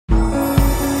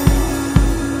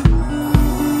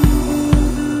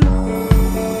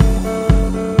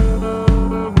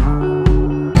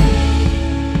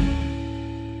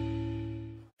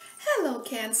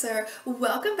Cancer.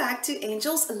 Welcome back to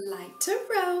Angels Light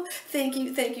Tarot. Thank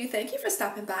you for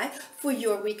stopping by for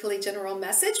your weekly general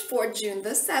message for June the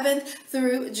 7th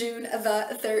through June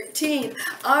the 13th.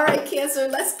 All right, Cancer,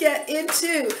 let's get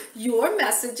into your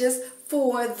messages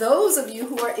for those of you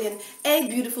who are in a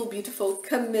beautiful, beautiful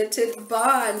committed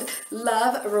bond.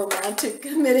 Love, romantic,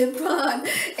 committed bond.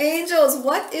 Angels,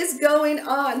 what is going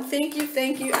on? Thank you,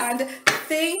 and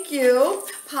thank you.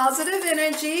 Positive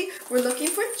energy. We're looking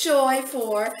for joy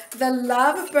for the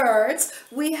lovebirds.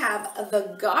 We have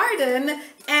the garden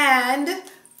and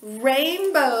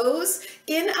rainbows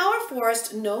in our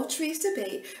forest. No trees to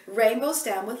bait. Rainbows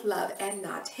stand with love and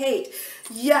not hate.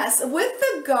 Yes, with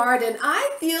the garden,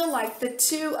 I feel like the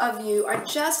two of you are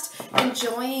just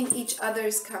enjoying each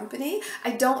other's company.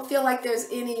 I don't feel like there's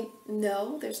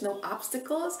there's no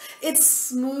obstacles. It's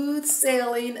smooth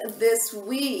sailing this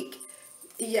week.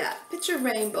 Yeah, picture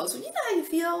rainbows. You know how you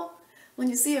feel when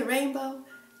you see a rainbow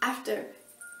after,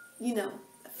 a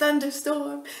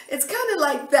thunderstorm? It's kind of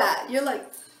like that. You're like,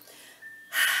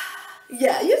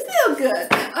 yeah, you feel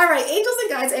good. All right, angels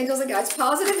and guides,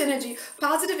 positive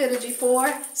energy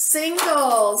for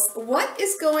singles. What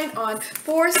is going on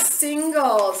for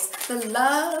singles? The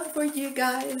love for you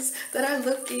guys that are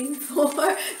looking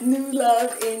for new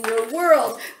love in your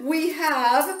world. We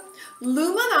have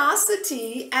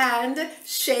luminosity and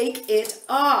shake it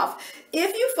off.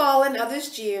 If you fall in others'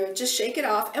 jeer, just shake it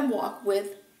off and walk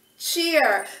with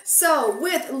cheer. So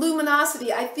with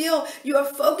luminosity, I feel you are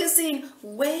focusing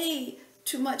way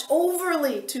too much,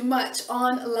 overly too much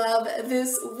on love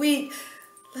this week.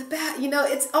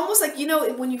 It's almost like,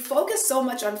 when you focus so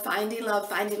much on finding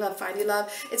love,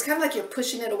 it's kind of like you're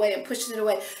pushing it away and pushing it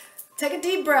away. Take a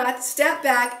deep breath, step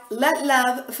back, let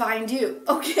love find you,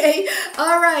 okay?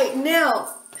 All right,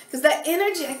 now, because that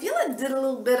energy, I feel it did a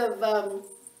little bit of,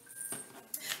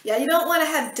 you don't want to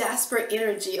have desperate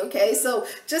energy, okay? So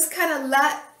just kind of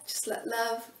let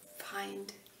love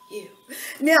find you.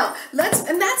 Now,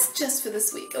 and that's just for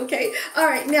this week, okay? All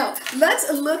right, now, let's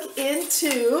look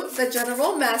into the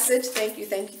general message. Thank you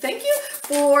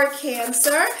for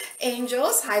Cancer.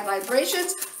 Angels, high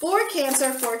vibrations for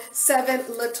Cancer for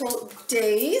 7 little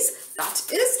days. That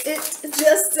is it,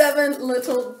 just 7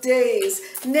 little days.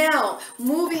 Now,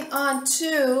 moving on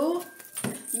to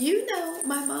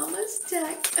my mama's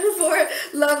deck for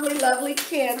lovely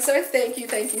Cancer. Thank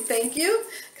you.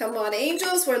 Come on,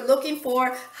 angels. We're looking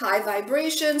for high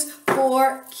vibrations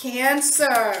for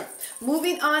Cancer.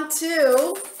 Moving on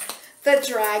to the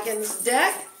Dragon's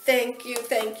deck. Thank you,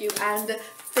 and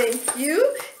thank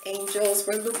you. Angels,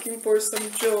 we're looking for some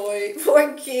joy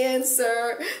for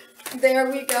Cancer.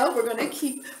 There we go. We're gonna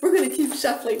keep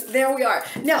shuffling. There we are.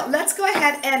 Now let's go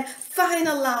ahead and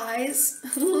finalize. I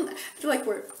feel like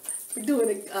we're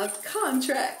doing a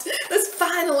contract. Let's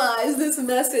finalize this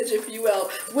message, if you will,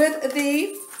 with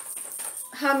the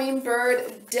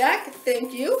Hummingbird deck.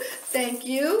 Thank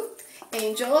you,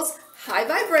 angels. High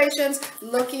vibrations,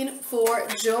 looking for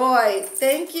joy.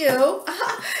 Thank you.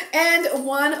 And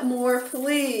one more,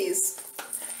 please.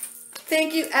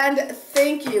 Thank you and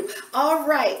thank you. All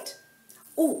right.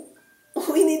 Oh,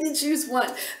 we need to choose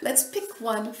one. Let's pick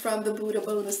one from the Buddha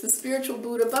bonus. The spiritual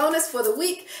Buddha bonus for the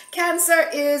week, Cancer,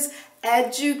 is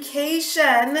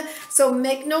education. So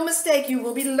make no mistake, you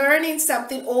will be learning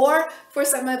something, or for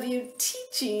some of you,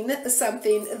 teaching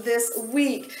something this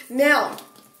week. Now,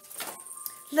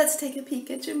 let's take a peek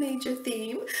at your major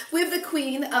theme with the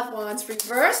Queen of Wands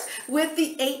reversed, with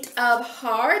the 8 of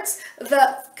Hearts,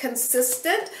 the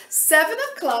consistent 7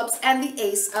 of Clubs, and the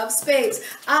Ace of Spades.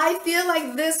 I feel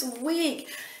like this week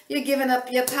you're giving up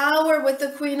your power with the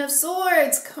Queen of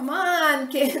Swords. Come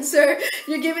on, Cancer.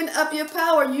 You're giving up your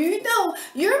power.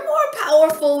 You're more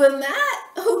powerful than that,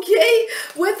 okay?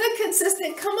 With the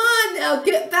consistent, come on now,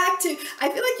 get back to, I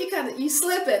feel like you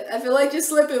slip it. I feel like you're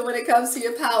slipping when it comes to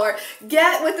your power.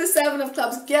 Get with the 7 of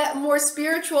Clubs. Get more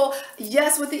spiritual.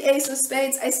 Yes, with the Ace of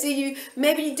Spades. I see you.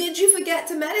 Maybe, did you forget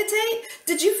to meditate?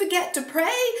 Did you forget to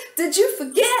pray? Did you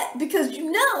forget? Because you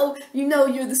know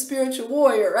you're the spiritual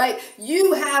warrior, right?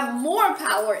 You have more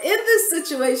power in this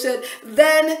situation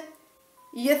than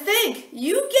you think.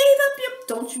 You gave up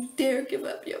don't you dare give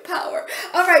up your power.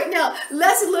 All right, now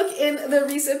let's look in the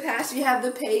recent past. You have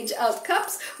the Page of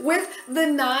Cups with the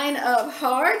 9 of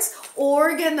Hearts,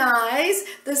 organize,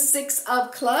 the 6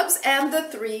 of Clubs, and the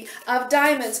 3 of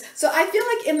Diamonds. So I feel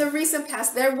like in the recent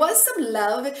past, there was some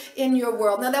love in your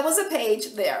world. Now that was a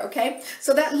page there, okay?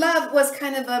 So that love was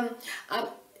kind of,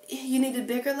 you needed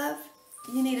bigger love.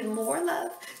 You needed more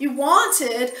love. You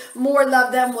wanted more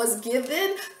love than was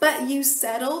given, but you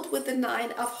settled with the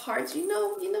 9 of hearts. You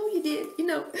know you did.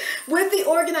 With the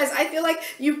organized, I feel like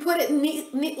you put it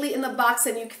neatly in the box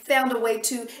and you found a way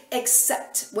to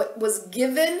accept what was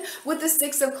given. With the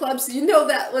 6 of clubs,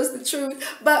 that was the truth.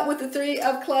 But with the 3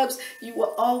 of clubs, you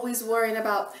were always worrying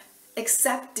about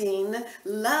accepting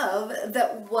love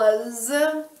that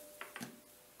wasn't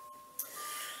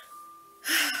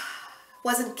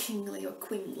kingly or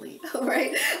queenly. All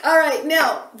right.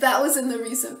 Now that was in the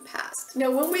recent past.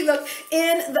 Now when we look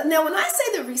now when I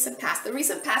say the recent past,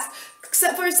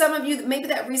 except for some of you, maybe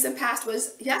that recent past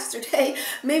was yesterday,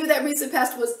 maybe that recent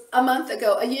past was a month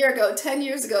ago, a year ago, 10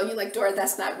 years ago, and you're like, Dora,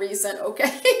 that's not recent,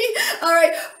 okay? All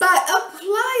right, but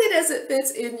apply it as it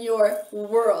fits in your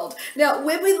world. Now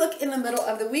when we look in the middle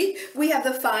of the week, we have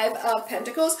the 5 of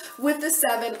Pentacles with the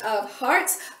 7 of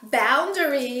Hearts,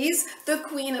 boundaries, the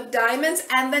Queen of Diamonds,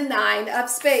 and the 9 of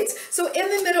Spades. So in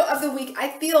the middle of the week, I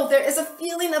feel there is a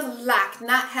feeling of lack,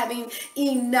 not having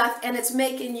enough, and it's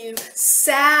making you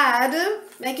sad,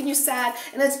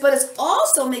 but it's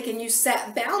also making you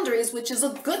set boundaries, which is a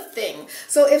good thing.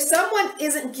 So if someone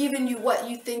isn't giving you what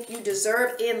you think you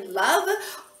deserve in love,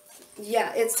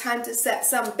 yeah, it's time to set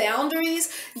some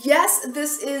boundaries. Yes,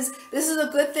 this is a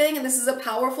good thing and this is a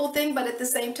powerful thing, but at the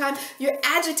same time, you're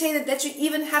agitated that you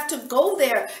even have to go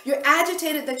there. You're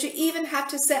agitated that you even have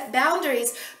to set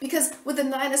boundaries, because with the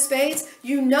 9 of Spades,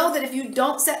 you know that if you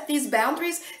don't set these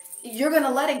boundaries, you're going to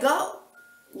let it go.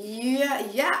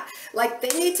 Yeah. Like they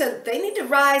need to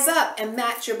rise up and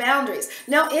match your boundaries.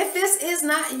 Now, if this is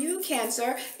not you,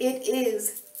 Cancer, it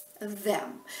is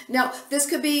them. Now, this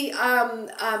could be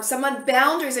someone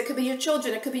boundaries. It could be your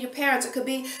children. It could be your parents. It could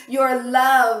be your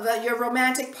love, your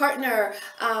romantic partner,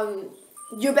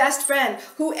 your best friend,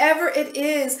 whoever it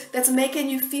is that's making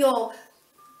you feel.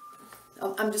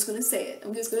 I'm just going to say it.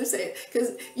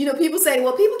 Because, people say,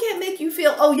 well, people can't make you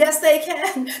feel. Oh, yes, they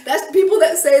can. That's people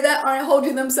that say that aren't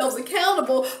holding themselves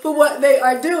accountable for what they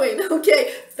are doing.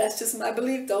 Okay. That's just my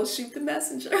belief. Don't shoot the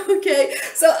messenger. Okay.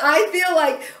 So I feel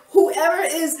like whoever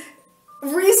is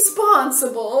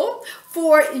responsible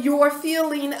for your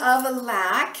feeling of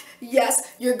lack,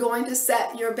 yes, you're going to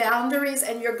set your boundaries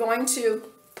and you're going to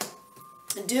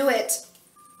do it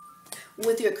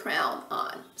with your crown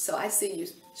on. So I see you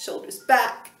shoulders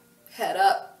back, head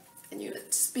up, and you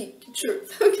speak your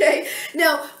truth. Okay.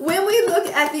 Now, when we look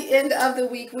at the end of the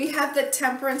week, we have the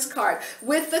Temperance card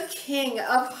with the King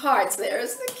of Hearts.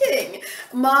 There's the King.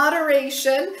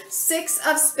 Moderation, 6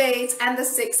 of Spades, and the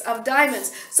 6 of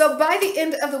Diamonds. So by the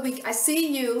end of the week, I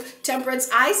see you, Temperance.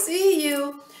 I see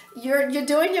you. You're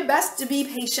doing your best to be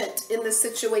patient in this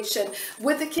situation.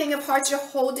 With the King of Hearts, you're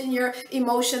holding your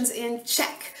emotions in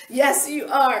check. Yes, you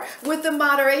are. With the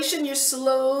moderation, you're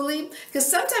slowly, because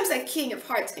sometimes that King of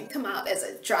Hearts can come out as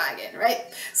a dragon, right?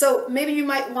 So maybe you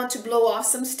might want to blow off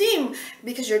some steam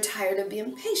because you're tired of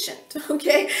being patient,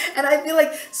 okay? And I feel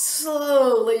like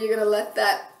slowly you're going to let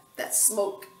that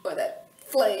smoke or that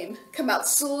flame come out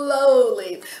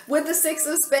slowly with the 6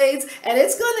 of Spades, and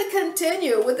it's going to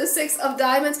continue with the 6 of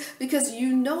Diamonds because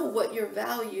you know what your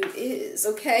value is,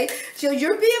 okay? So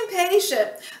you're being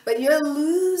patient, but you're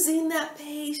losing that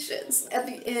patience at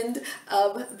the end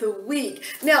of the week.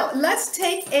 Now, let's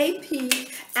take a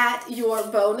peek at your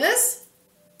bonus.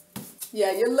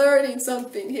 Yeah, you're learning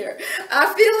something here.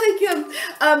 I feel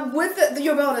like with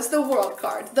your bonus, the World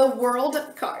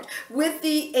card, with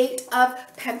the 8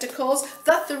 of Pentacles,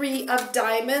 the 3 of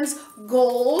Diamonds,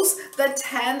 goals, the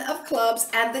 10 of Clubs,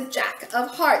 and the Jack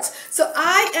of Hearts. So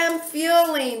I am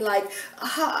feeling like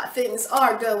things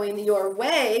are going your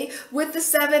way. With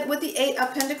the 8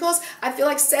 of Pentacles, I feel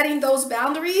like setting those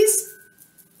boundaries.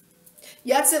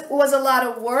 Yes, it was a lot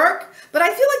of work, but I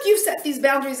feel like you've set these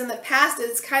boundaries in the past.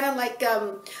 It's kind of like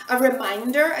a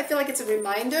reminder. I feel like it's a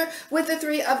reminder. With the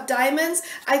 3 of Diamonds,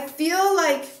 I feel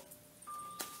like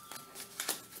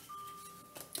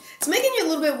it's making you a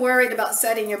little bit worried about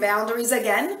setting your boundaries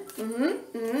again.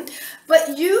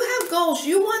 But you have goals.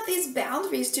 You want these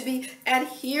boundaries to be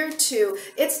adhered to.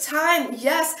 It's time.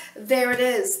 Yes, there it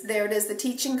is. There it is, the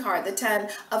teaching card, the 10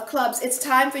 of Clubs. It's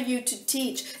time for you to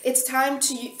teach. It's time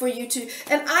for you to,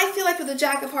 and I feel like with the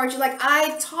Jack of Hearts, you're like,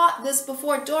 I taught this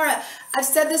before. Dora, I've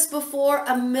said this before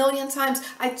a million times.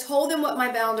 I told them what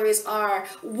my boundaries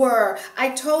were. I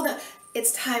told them.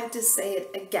 It's time to say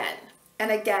it again. And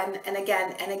again, and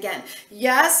again, and again.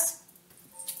 Yes,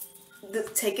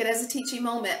 take it as a teaching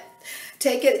moment.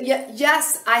 Take it,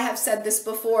 yes, I have said this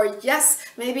before. Yes,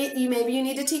 maybe you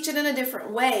need to teach it in a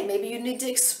different way. Maybe you need to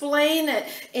explain it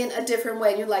in a different way.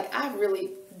 And you're like,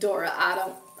 Dora,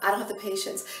 I I don't have the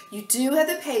patience. You do have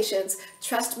the patience.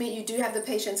 Trust me, you do have the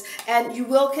patience. And you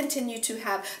will continue to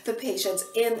have the patience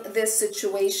in this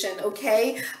situation,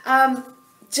 okay?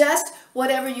 Just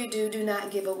whatever you do, do not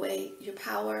give away your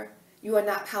power. You are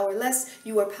not powerless.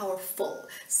 You are powerful.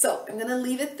 So I'm going to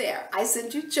leave it there. I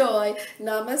send you joy.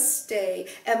 Namaste.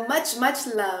 And much, much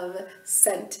love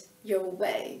sent your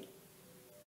way.